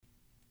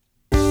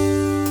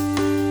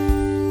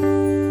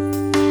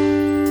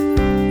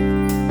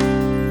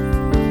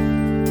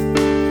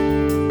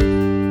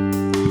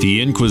The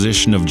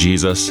Inquisition of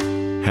Jesus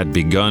had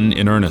begun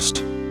in earnest.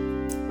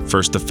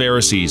 First, the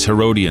Pharisees,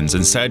 Herodians,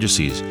 and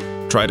Sadducees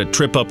try to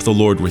trip up the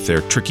Lord with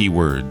their tricky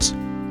words.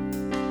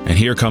 And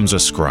here comes a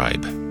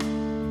scribe.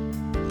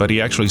 But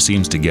he actually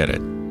seems to get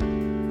it.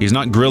 He's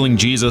not grilling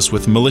Jesus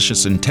with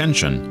malicious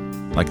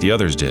intention like the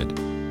others did.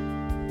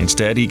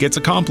 Instead, he gets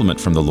a compliment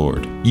from the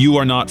Lord. You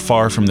are not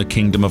far from the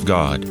kingdom of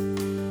God.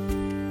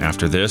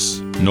 After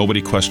this,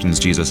 nobody questions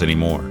Jesus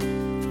anymore.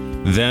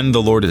 Then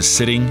the Lord is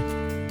sitting,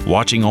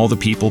 watching all the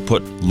people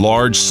put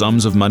large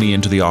sums of money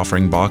into the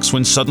offering box,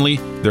 when suddenly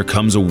there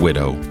comes a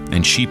widow,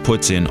 and she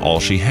puts in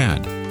all she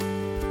had.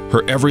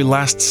 Her every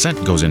last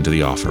cent goes into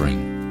the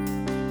offering.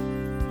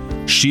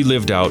 She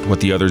lived out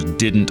what the others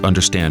didn't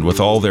understand with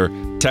all their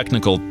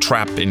technical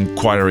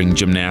trap-inquiring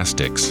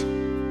gymnastics.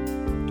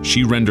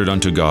 She rendered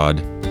unto God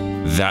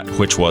that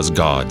which was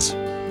God's,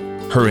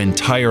 her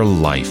entire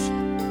life.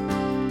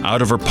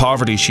 Out of her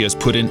poverty she has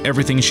put in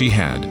everything she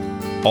had,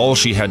 all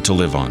she had to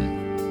live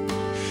on.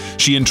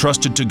 She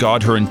entrusted to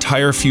God her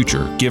entire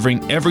future,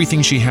 giving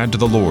everything she had to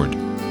the Lord.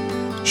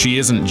 She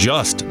isn't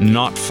just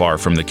not far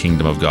from the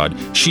kingdom of God,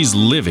 she's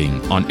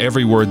living on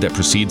every word that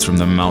proceeds from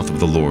the mouth of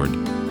the Lord.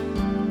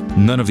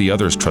 None of the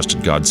others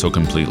trusted God so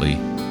completely,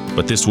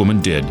 but this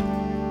woman did,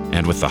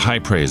 and with the high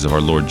praise of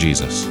our Lord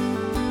Jesus.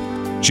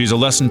 She's a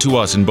lesson to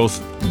us in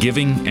both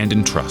giving and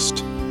in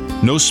trust.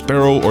 No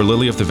sparrow or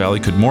lily of the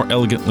valley could more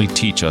elegantly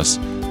teach us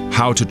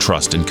how to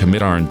trust and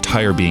commit our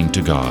entire being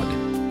to God.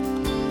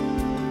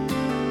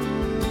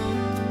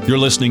 You're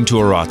listening to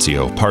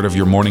Oratio, part of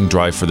your morning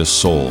drive for the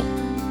soul.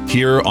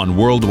 Here on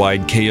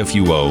Worldwide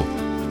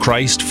KFUO,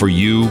 Christ for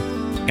you,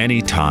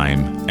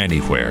 anytime,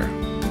 anywhere.